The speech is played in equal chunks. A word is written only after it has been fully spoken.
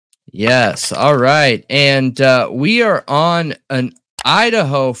Yes. All right. And we are on an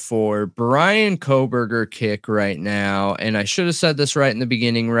Idaho for Bryan Kohberger kick right now. And I should have said this right in the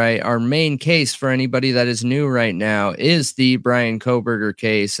beginning, right? Our main case for anybody that is new right now is the Bryan Kohberger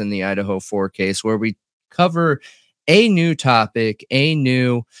case and the Idaho 4 case, where we cover a new topic, a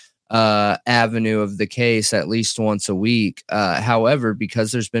new avenue of the case at least once a week. However,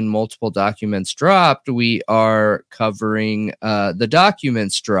 because there's been multiple documents dropped, we are covering the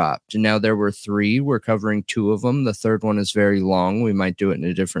documents dropped. Now, there were 3. We're covering 2 of them. The third one is very long. We might do it in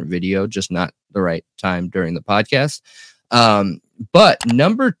a different video, just not the right time during the podcast. But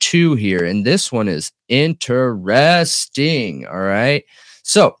number 2 here, and this one is interesting. All right.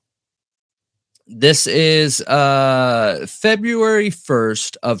 So this is February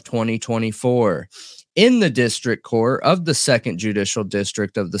 1st of 2024 in the District Court of the 2nd Judicial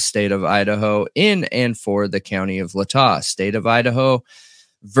District of the state of Idaho in and for the county of Latah, state of Idaho,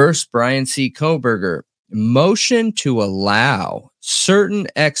 versus Bryan C. Kohberger. Motion to allow certain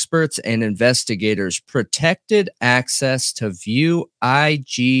experts and investigators protected access to view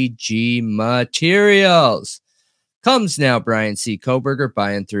I.G.G. materials. Comes now Bryan C. Kohberger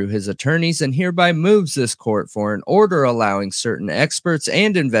by and through his attorneys and hereby moves this court for an order allowing certain experts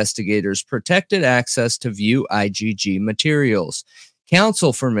and investigators protected access to view I.G.G. materials.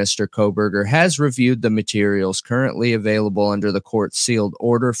 Counsel for Mr. Kohberger has reviewed the materials currently available under the court's sealed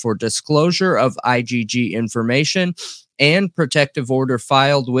order for disclosure of I.G.G. information and protective order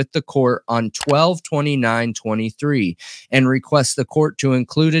filed with the court on 12/29/23 and requests the court to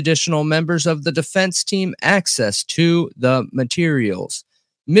include additional members of the defense team access to the materials.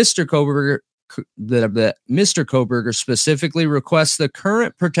 Mr. Kohberger specifically requests the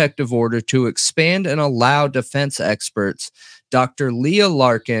current protective order to expand and allow defense experts Dr. Leah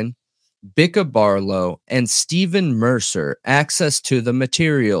Larkin, Bicca Barlow, and Stephen Mercer access to the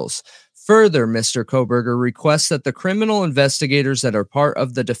materials. Further, Mr. Kohberger requests that the criminal investigators that are part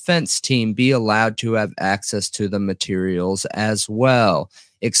of the defense team be allowed to have access to the materials as well,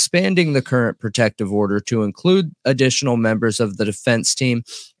 expanding the current protective order to include additional members of the defense team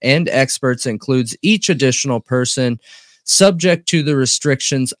and experts includes each additional person subject to the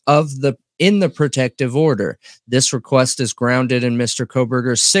restrictions of in the protective order. This request is grounded in Mr.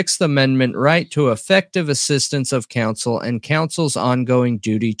 Kohberger's 6th Amendment right to effective assistance of counsel and counsel's ongoing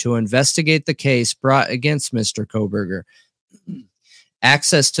duty to investigate the case brought against Mr. Kohberger.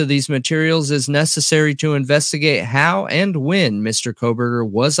 Access to these materials is necessary to investigate how and when Mr. Kohberger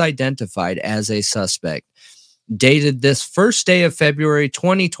was identified as a suspect. Dated this first day of February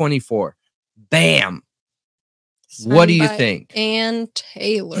 2024. Bam! What do you think? Ann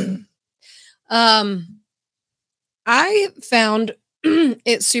Taylor. I found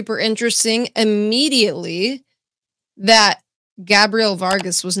it super interesting immediately that Gabriel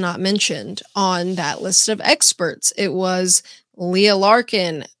Vargas was not mentioned on that list of experts. It was Leah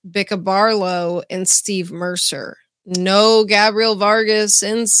Larkin, Bicca Barlow, and Steve Mercer. No Gabriel Vargas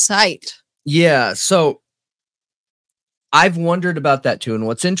in sight. Yeah, so I've wondered about that too. And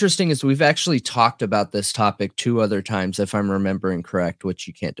what's interesting is we've actually talked about this topic 2 other times, if I'm remembering correct, which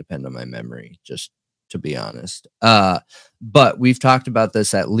you can't depend on my memory, just to be honest. But we've talked about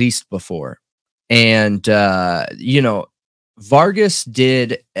this at least before. And, you know, Vargas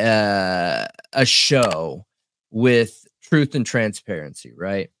did a show with Truth and Transparency,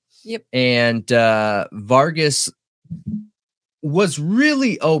 right? Yep. And Vargas was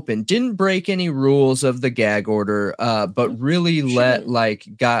really open, didn't break any rules of the gag order, but really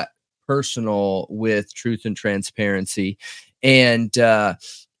got personal with Truth and Transparency. And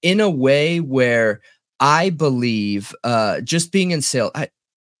in a way where I believe just being in sales,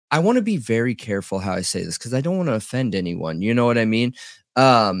 I want to be very careful how I say this because I don't want to offend anyone. You know what I mean?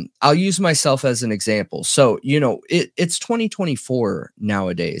 I'll use myself as an example. So, you know, it's 2024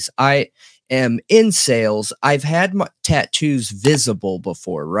 nowadays. I am in sales. I've had my tattoos visible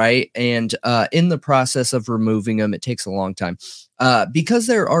before, right? And in the process of removing them, it takes a long time because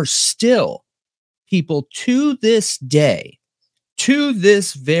there are still people to this day, to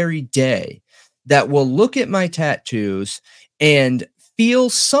this very day, that will look at my tattoos and feel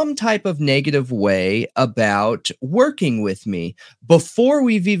some type of negative way about working with me before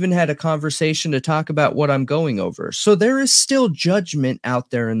we've even had a conversation to talk about what I'm going over. So there is still judgment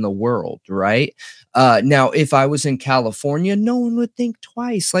out there in the world, right? Now, if I was in California, no one would think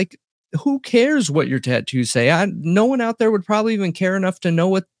twice. Like, who cares what your tattoos say? No one out there would probably even care enough to know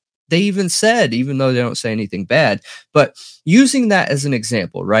what they even said, even though they don't say anything bad. But using that as an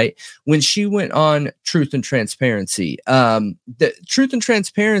example, right? When she went on Truth and Transparency, the Truth and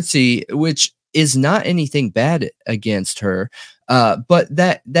Transparency, which is not anything bad against her. But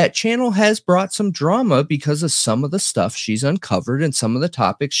that channel has brought some drama because of some of the stuff she's uncovered and some of the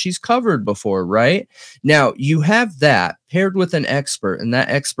topics she's covered before, right? Now, you have that paired with an expert, and that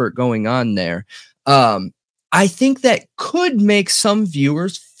expert going on there. I think that could make some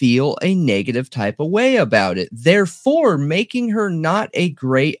viewers feel a negative type of way about it, therefore making her not a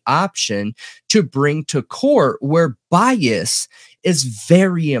great option to bring to court where bias is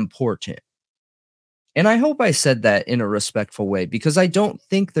very important. And I hope I said that in a respectful way, because I don't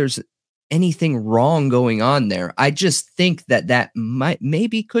think there's anything wrong going on there. I just think that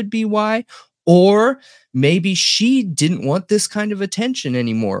maybe could be why. Or maybe she didn't want this kind of attention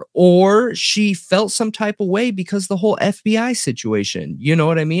anymore, or she felt some type of way because the whole FBI situation. You know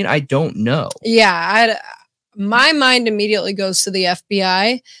what I mean? I don't know. Yeah, my mind immediately goes to the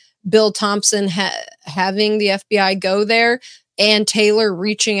FBI. Bill Thompson having the FBI go there, and Taylor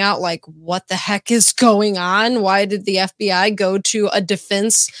reaching out like, what the heck is going on? Why did the FBI go to a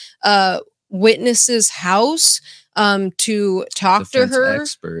defense witness's house to talk to her?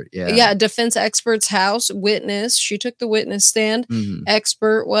 Expert, yeah, defense expert's house, witness. She took the witness stand,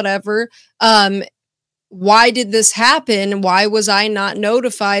 expert, whatever. Why did this happen? Why was I not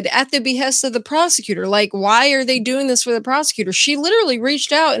notified at the behest of the prosecutor? Like, why are they doing this for the prosecutor? She literally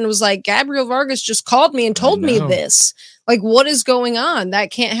reached out and was like, Gabriel Vargas just called me and told me this. Like, what is going on?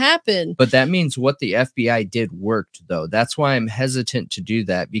 That can't happen. But that means what the FBI did worked, though. That's why I'm hesitant to do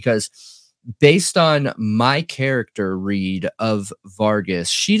that, because based on my character read of Vargas,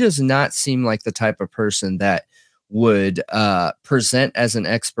 she does not seem like the type of person that would present as an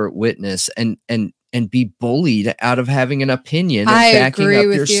expert witness and be bullied out of having an opinion and backing up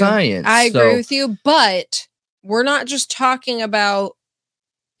your science. I agree with you, but we're not just talking about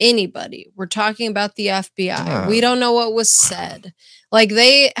anybody. We're talking about the FBI. We don't know what was said. Like,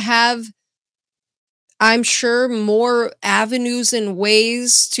 they have, I'm sure, more avenues and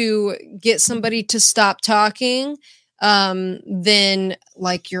ways to get somebody to stop talking than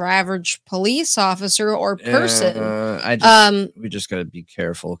like your average police officer or person. We just got to be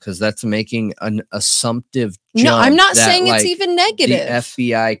careful, because that's making an assumptive jump. No, I'm not saying it's even negative. The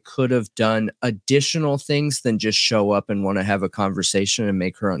FBI could have done additional things than just show up and want to have a conversation and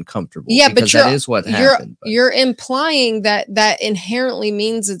make her uncomfortable. Yeah, but that is what happened. You're implying that inherently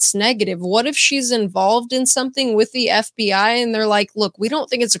means it's negative. What if she's involved in something with the FBI and they're like, look, we don't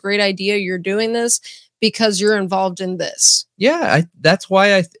think it's a great idea you're doing this because you're involved in this? Yeah, that's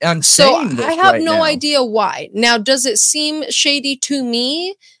why I'm saying this. I have no idea why. Now, does it seem shady to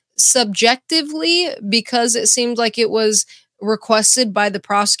me subjectively because it seemed like it was requested by the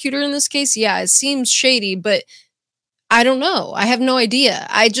prosecutor in this case? Yeah, it seems shady, but I don't know. I have no idea.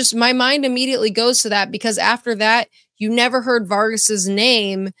 My mind immediately goes to that, because after that, you never heard Vargas's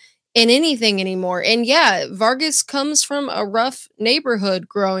name in anything anymore. And yeah, Vargas comes from a rough neighborhood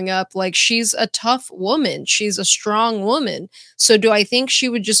growing up. Like, she's a tough woman. She's a strong woman. So do I think she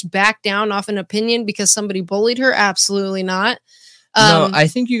would just back down off an opinion because somebody bullied her? Absolutely not. No, I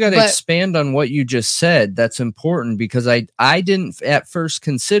think you got to expand on what you just said. That's important, because I didn't at first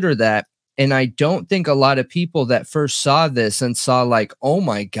consider that. And I don't think a lot of people that first saw this and saw like, oh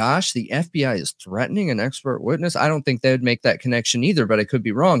my gosh, the FBI is threatening an expert witness, I don't think they would make that connection either, but I could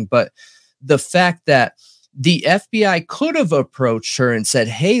be wrong. But the fact that the FBI could have approached her and said,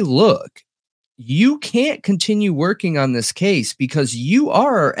 hey, look, you can't continue working on this case because you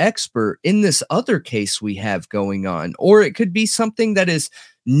are our expert in this other case we have going on. Or it could be something that is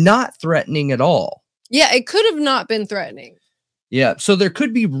not threatening at all. Yeah, it could have not been threatening. Yeah, so there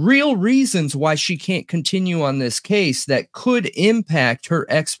could be real reasons why she can't continue on this case that could impact her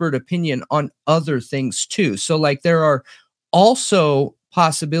expert opinion on other things too. So like, there are also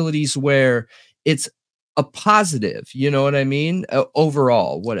possibilities where it's a positive, you know what I mean?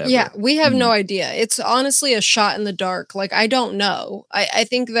 Overall, whatever. Yeah, we have no idea. It's honestly a shot in the dark. Like, I don't know. I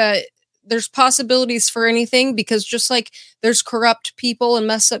think that there's possibilities for anything, because just like there's corrupt people and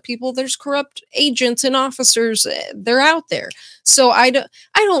messed up people, there's corrupt agents and officers. They're out there. So I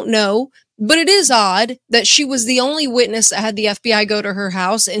don't know, but it is odd that she was the only witness that had the FBI go to her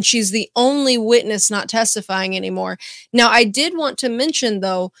house, and she's the only witness not testifying anymore. Now, I did want to mention,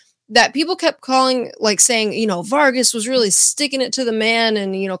 though, that people kept calling, like saying, you know, Vargas was really sticking it to the man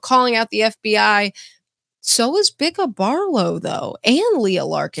and, you know, calling out the FBI. So was Bicka Barlow, though, and Leah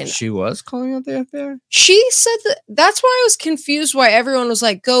Larkin. She was calling out the FBI? She said that's why I was confused why everyone was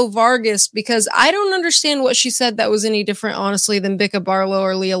like, go Vargas, because I don't understand what she said that was any different, honestly, than Bicka Barlow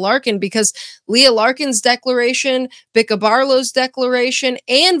or Leah Larkin, because Leah Larkin's declaration, Bicka Barlow's declaration,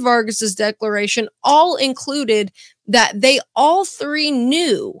 and Vargas's declaration all included that they all three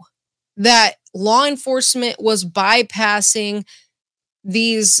knew that law enforcement was bypassing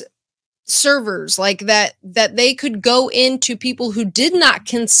these servers, like that they could go into people who did not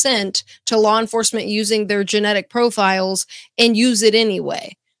consent to law enforcement using their genetic profiles and use it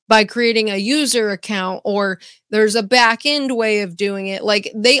anyway by creating a user account, or there's a back end way of doing it.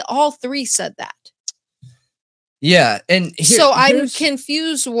 Like, they all three said that. Yeah. And so I'm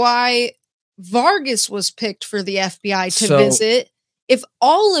confused why Vargas was picked for the FBI to visit if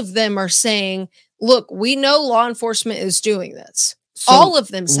all of them are saying, look, we know law enforcement is doing this. All of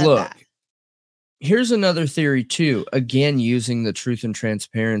them said that. Here's another theory too. Again, using the Truth and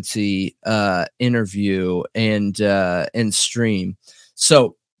Transparency interview and stream.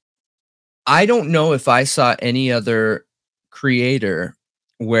 So I don't know if I saw any other creator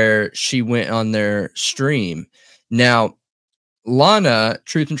where she went on their stream. Now, Lana,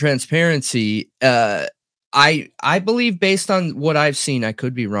 Truth and Transparency, I believe, based on what I've seen, I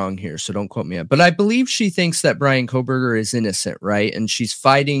could be wrong here, so don't quote me up, but I believe she thinks that Bryan Kohberger is innocent, right? And she's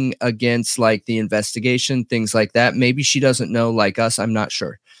fighting against like the investigation, things like that. Maybe she doesn't know, like us, I'm not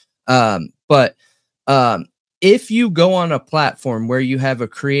sure. But if you go on a platform where you have a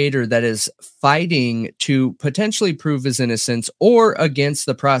creator that is fighting to potentially prove his innocence or against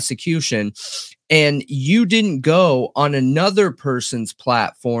the prosecution, and you didn't go on another person's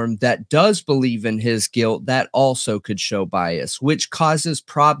platform that does believe in his guilt, that also could show bias, which causes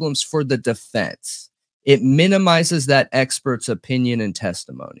problems for the defense. It minimizes that expert's opinion and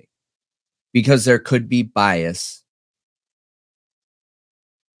testimony because there could be bias.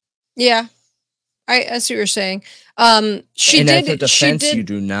 Yeah. I see what you're saying. She did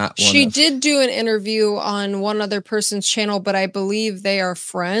do an interview on one other person's channel, but I believe they are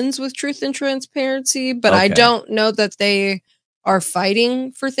friends with Truth and Transparency, but I don't know that they are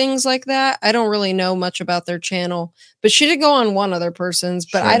fighting for things like that. I don't really know much about their channel, but she did go on one other person's,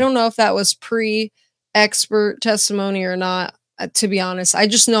 but I don't know if that was pre-expert testimony or not, to be honest. I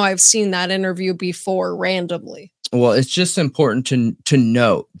just know I've seen that interview before randomly. Well, it's just important to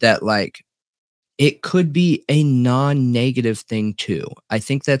note that, like, it could be a non-negative thing too. I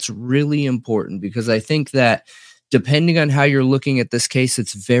think that's really important because I think that depending on how you're looking at this case,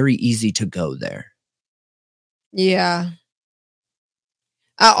 it's very easy to go there. Yeah.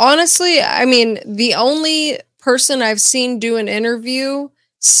 Honestly, I mean, the only person I've seen do an interview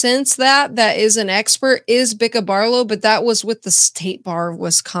since that is an expert is Bicca Barlow, but that was with the State Bar of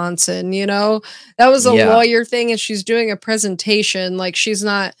Wisconsin, you know? That was a lawyer thing, and she's doing a presentation. Like, she's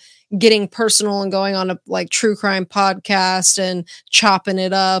not getting personal and going on a like true crime podcast and chopping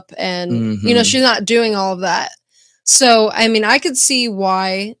it up, and you know, she's not doing all of that. So I mean, I could see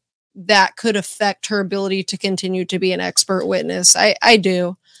why that could affect her ability to continue to be an expert witness. I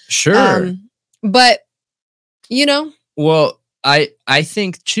do. Sure. But you know, well, I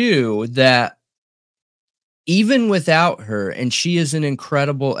think too that even without her, and she is an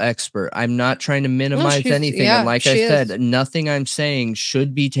incredible expert, I'm not trying to minimize anything. And like I said, nothing I'm saying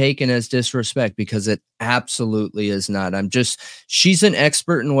should be taken as disrespect because it absolutely is not. She's an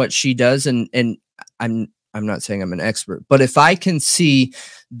expert in what she does. And I'm not saying I'm an expert, but if I can see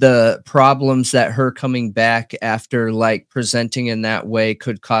the problems that her coming back after like presenting in that way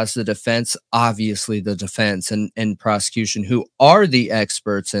could cause the defense, obviously the defense and prosecution, who are the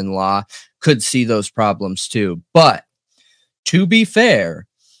experts in law, could see those problems too. But to be fair,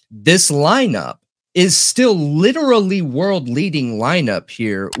 this lineup is still literally world leading lineup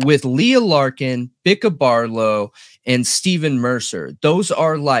here with Leah Larkin, Bicca Barlow, and Stephen Mercer. Those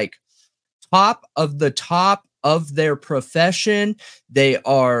are like top of their profession. They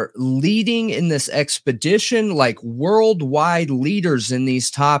are leading in this expedition, like worldwide leaders in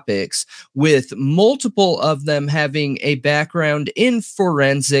these topics, with multiple of them having a background in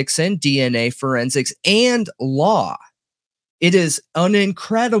forensics and DNA forensics and law. It is an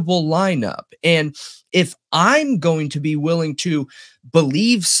incredible lineup. And if I'm going to be willing to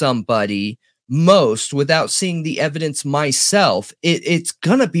believe somebody most without seeing the evidence myself, it's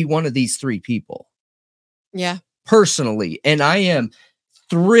gonna be one of these three people. Yeah. Personally. And I am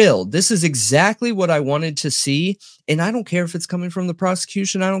thrilled. This is exactly what I wanted to see. And I don't care if it's coming from the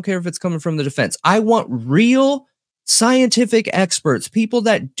prosecution. I don't care if it's coming from the defense. I want real scientific experts, people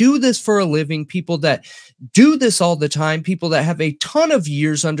that do this for a living, people that do this all the time, people that have a ton of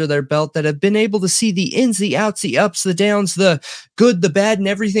years under their belt, that have been able to see the ins, the outs, the ups, the downs, the good, the bad, and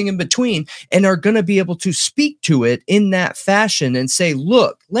everything in between, and are going to be able to speak to it in that fashion and say,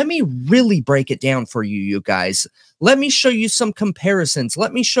 look, let me really break it down for you, you guys. Let me show you some comparisons.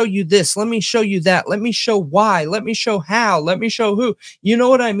 Let me show you this. Let me show you that. Let me show why. Let me show how. Let me show who. You know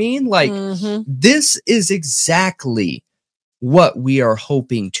what I mean? Like, this is exactly what we are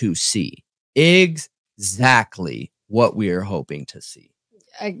hoping to see. Exactly what we are hoping to see.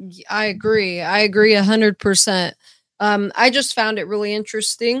 I agree. I agree 100%. I just found it really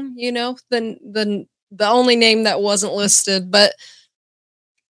interesting, you know, the only name that wasn't listed, but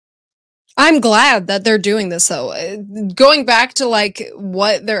I'm glad that they're doing this though. Going back to like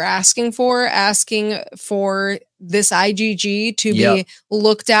what they're asking for this I.G.G to be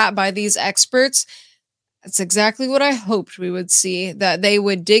looked at by these experts. That's exactly what I hoped we would see, that they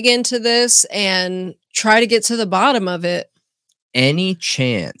would dig into this and try to get to the bottom of it. Any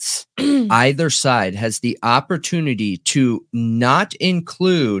chance either side has the opportunity to not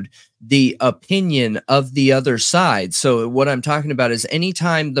include the opinion of the other side. So what I'm talking about is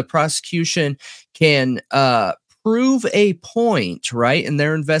anytime the prosecution can prove a point, right, in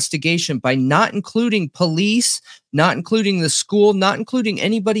their investigation by not including police, not including the school, not including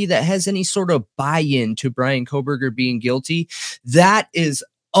anybody that has any sort of buy-in to Bryan Kohberger being guilty, that is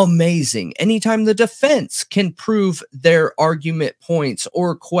amazing. Anytime the defense can prove their argument points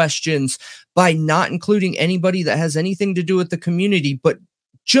or questions by not including anybody that has anything to do with the community, but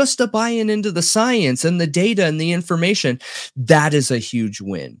just a buy-in into the science and the data and the information, that is a huge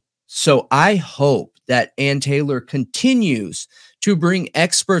win. So I hope that Ann Taylor continues to bring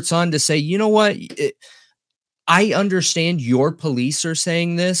experts on to say, you know what, I understand your police are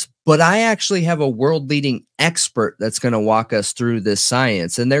saying this, but I actually have a world-leading expert that's going to walk us through this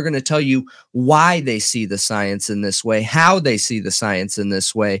science. And they're going to tell you why they see the science in this way, how they see the science in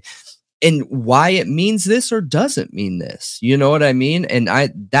this way, and why it means this or doesn't mean this. You know what I mean? And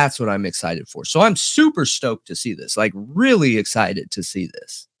that's what I'm excited for. So I'm super stoked to see this, like really excited to see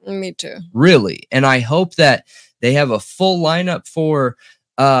this. Me too. Really. And I hope that they have a full lineup for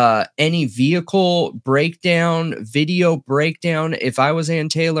any vehicle breakdown, video breakdown. If I was Ann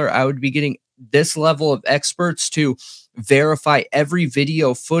Taylor, I would be getting this level of experts to verify every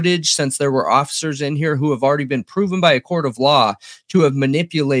video footage, since there were officers in here who have already been proven by a court of law to have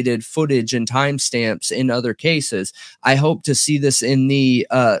manipulated footage and timestamps in other cases. I hope to see this in the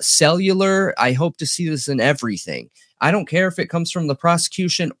cellular. I hope to see this in everything. I don't care if it comes from the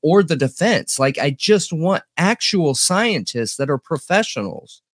prosecution or the defense. Like, I just want actual scientists that are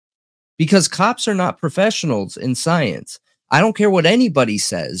professionals, because cops are not professionals in science. I don't care what anybody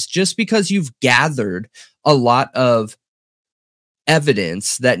says. Just because you've gathered a lot of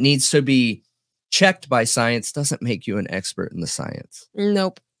evidence that needs to be checked by science doesn't make you an expert in the science.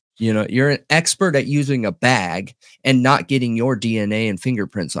 Nope. You know, you're an expert at using a bag and not getting your DNA and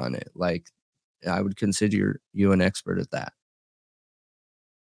fingerprints on it. Like, I would consider you an expert at that.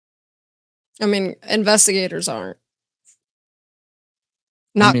 I mean, investigators aren't.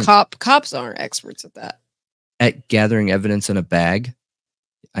 Not cops aren't experts at that. At gathering evidence in a bag?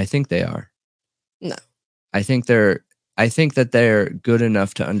 I think they are. No. I think that they're good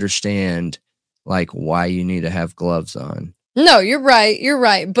enough to understand like why you need to have gloves on. No, you're right. You're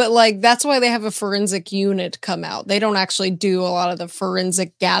right. But like, that's why they have a forensic unit come out. They don't actually do a lot of the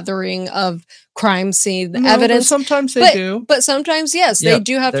forensic gathering of crime scene evidence. Sometimes they do. But sometimes, yes, they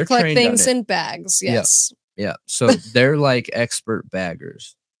do have to collect things in bags. Yes. Yeah. So they're like expert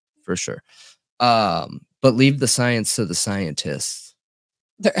baggers for sure. But leave the science to the scientists.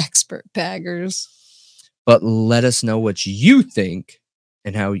 They're expert baggers. But let us know what you think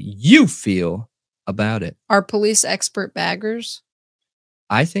and how you feel about it. Are police expert baggers?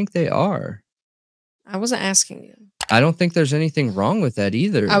 I think they are. I wasn't asking you. I don't think there's anything wrong with that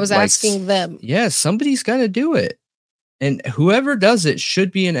either. I was asking them. Yeah, somebody's got to do it. And whoever does it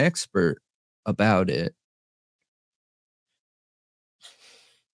should be an expert about it.